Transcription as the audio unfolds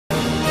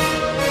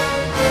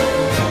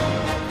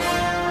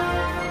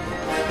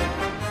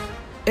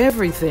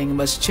everything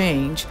must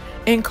change,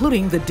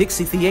 including the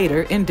Dixie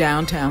Theater in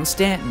downtown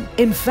Staunton.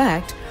 In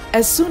fact,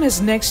 as soon as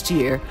next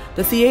year,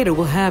 the theater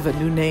will have a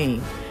new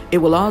name. It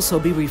will also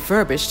be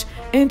refurbished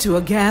into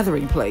a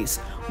gathering place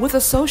with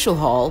a social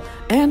hall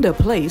and a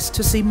place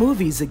to see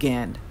movies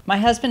again. My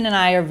husband and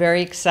I are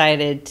very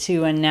excited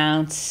to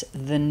announce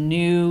the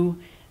new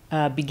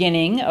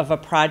beginning of a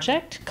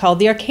project called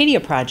the Arcadia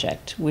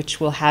Project, which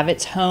will have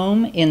its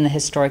home in the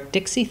historic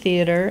Dixie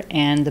Theater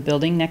and the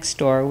building next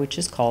door, which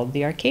is called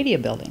the Arcadia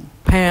Building.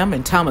 Pam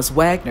and Thomas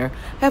Wagner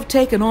have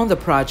taken on the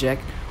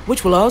project,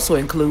 which will also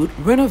include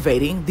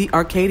renovating the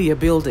Arcadia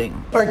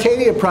Building.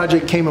 Arcadia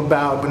Project came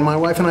about when my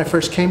wife and I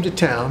first came to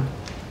town.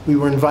 We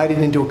were invited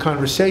into a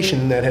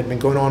conversation that had been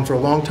going on for a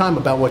long time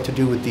about what to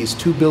do with these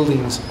two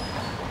buildings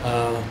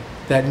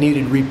that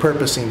needed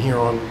repurposing here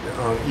on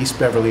East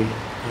Beverly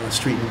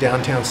Street in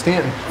downtown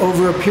Staunton.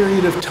 Over a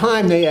period of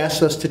time, they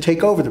asked us to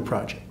take over the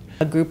project.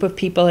 A group of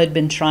people had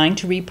been trying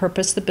to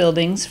repurpose the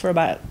buildings for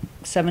about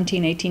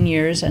 17, 18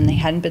 years, and they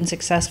hadn't been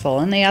successful.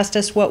 And they asked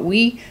us what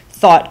we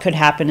thought could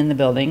happen in the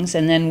buildings,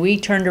 and then we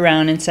turned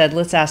around and said,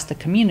 let's ask the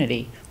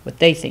community what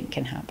they think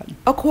can happen.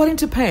 According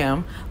to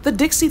Pam, the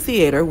Dixie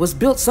Theater was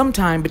built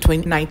sometime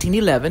between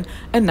 1911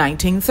 and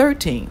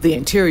 1913. The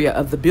interior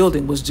of the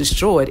building was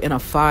destroyed in a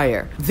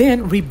fire,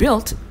 then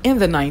rebuilt in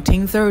the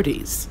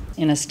 1930s.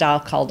 In a style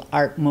called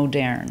Art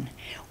Moderne,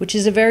 which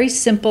is a very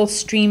simple,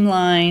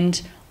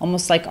 streamlined,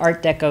 almost like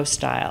Art Deco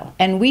style.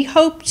 And we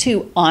hope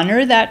to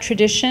honor that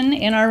tradition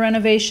in our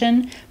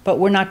renovation, but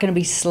we're not going to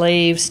be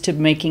slaves to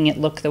making it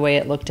look the way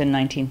it looked in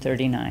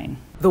 1939.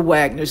 The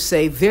Wagners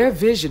say their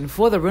vision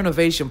for the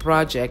renovation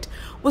project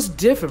was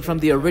different from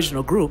the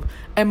original group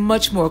and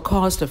much more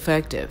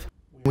cost-effective.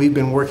 We've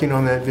been working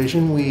on that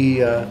vision. We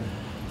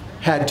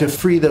had to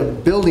free the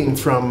building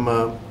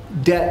from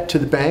debt to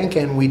the bank,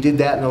 and we did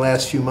that in the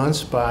last few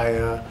months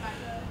by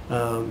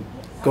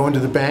going to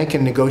the bank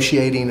and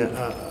negotiating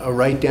a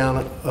write-down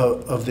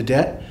of the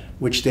debt,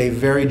 which they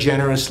very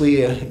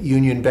generously,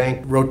 Union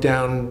Bank wrote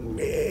down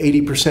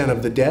 80%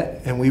 of the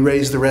debt, and we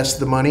raised the rest of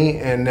the money,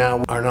 and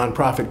now our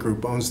nonprofit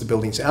group owns the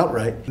buildings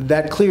outright.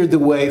 That cleared the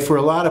way for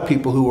a lot of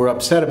people who were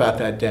upset about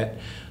that debt,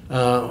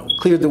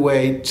 cleared the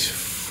way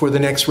for the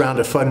next round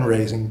of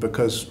fundraising,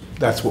 because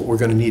that's what we're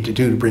going to need to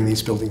do to bring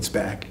these buildings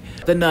back.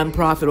 The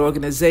nonprofit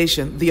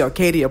organization, the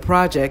Arcadia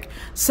Project,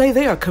 say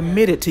they are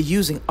committed to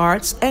using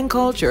arts and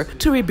culture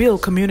to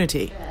rebuild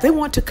community. They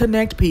want to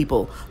connect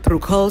people through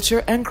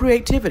culture and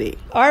creativity.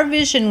 Our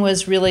vision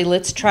was really,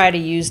 let's try to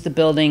use the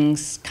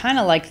buildings kind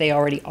of like they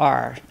already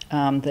are.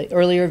 The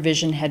earlier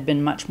vision had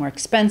been much more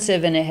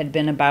expensive, and it had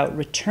been about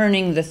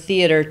returning the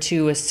theater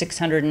to a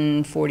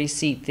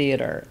 640-seat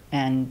theater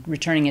and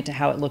returning it to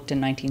how it looked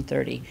in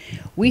 1930.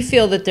 We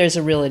feel that there's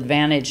a real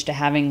advantage to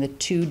having the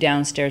two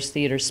downstairs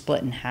theaters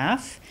split in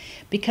half,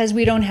 because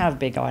we don't have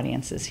big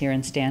audiences here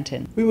in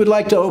Staunton. We would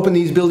like to open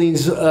these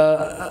buildings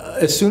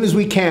as soon as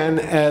we can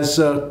as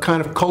a kind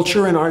of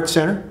culture and art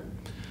center,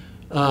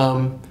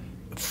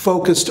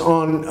 focused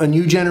on a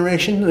new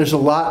generation. There's a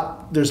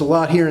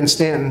lot here in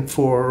Staunton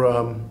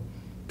for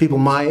people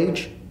my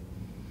age.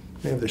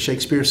 We have the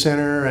Shakespeare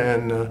Center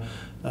and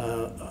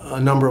a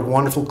number of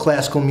wonderful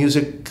classical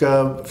music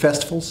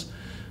festivals.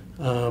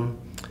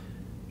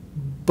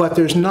 But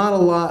there's not a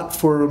lot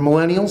for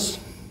millennials.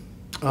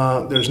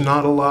 There's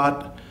not a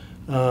lot,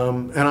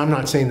 and I'm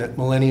not saying that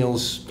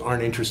millennials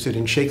aren't interested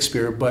in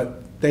Shakespeare,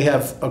 but they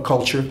have a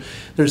culture.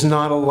 There's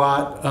not a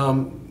lot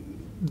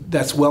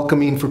that's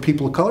welcoming for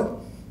people of color.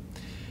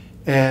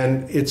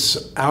 And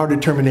it's our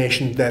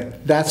determination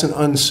that that's an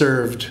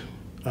unserved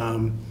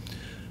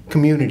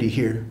community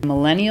here.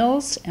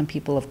 Millennials and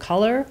people of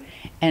color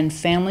and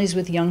families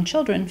with young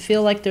children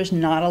feel like there's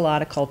not a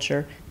lot of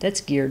culture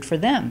that's geared for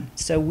them.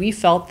 So we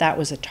felt that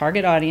was a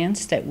target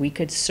audience that we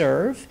could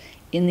serve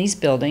in these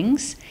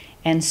buildings.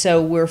 And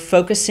so we're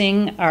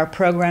focusing our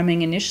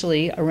programming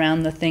initially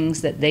around the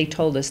things that they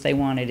told us they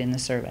wanted in the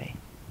survey.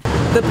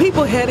 The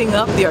people heading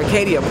up the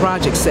Arcadia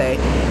Project say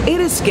it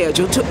is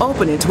scheduled to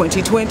open in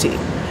 2020.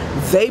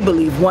 They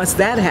believe once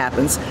that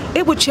happens,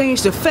 it would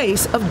change the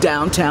face of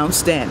downtown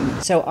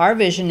Staunton. So our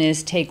vision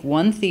is take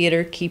one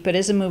theater, keep it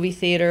as a movie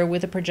theater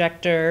with a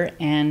projector,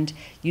 and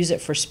use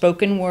it for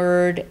spoken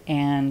word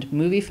and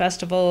movie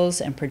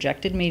festivals and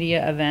projected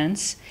media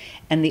events.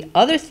 And the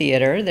other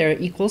theater, they're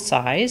equal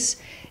size,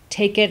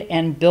 take it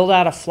and build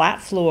out a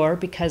flat floor,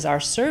 because our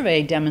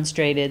survey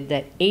demonstrated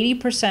that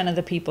 80% of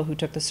the people who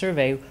took the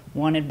survey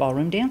wanted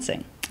ballroom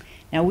dancing.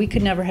 Now, we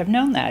could never have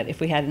known that if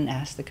we hadn't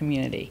asked the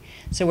community.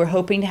 So we're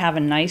hoping to have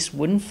a nice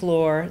wooden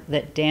floor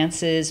that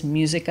dances,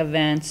 music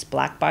events,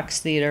 black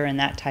box theater, and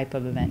that type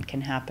of event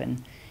can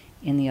happen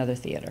in the other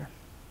theater.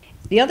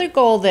 The other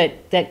goal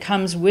that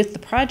comes with the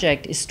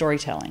project is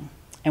storytelling.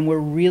 And we're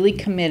really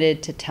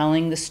committed to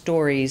telling the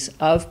stories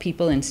of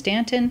people in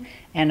Staunton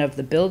and of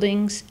the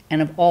buildings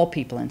and of all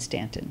people in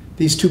Staunton.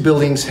 These two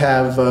buildings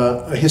have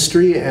a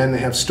history, and they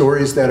have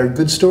stories that are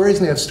good stories,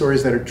 and they have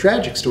stories that are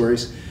tragic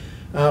stories.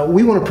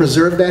 We want to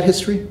preserve that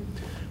history,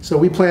 so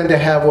we plan to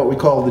have what we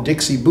call the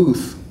Dixie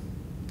booth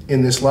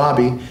in this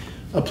lobby,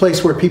 a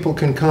place where people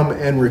can come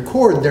and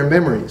record their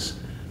memories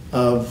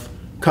of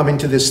coming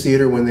to this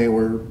theater when they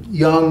were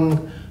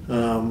young,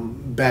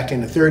 back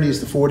in the 30s,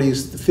 the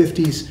 40s, the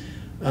 50s.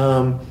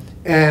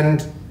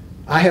 And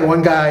I had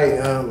one guy,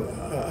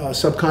 a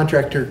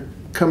subcontractor,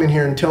 come in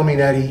here and tell me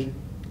that he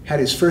had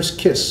his first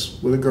kiss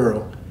with a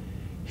girl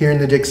here in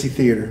the Dixie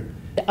Theater.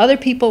 Other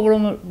people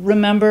will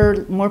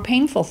remember more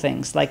painful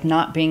things, like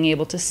not being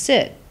able to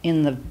sit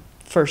in the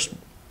first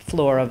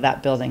floor of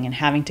that building and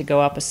having to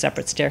go up a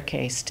separate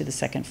staircase to the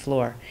second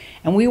floor.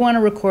 And we want to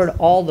record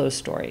all those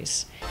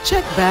stories.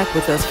 Check back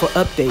with us for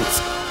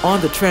updates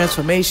on the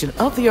transformation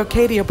of the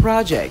Arcadia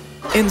project.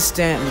 In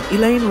Staunton,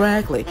 Elaine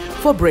Rackley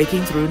for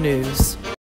Breaking Through News.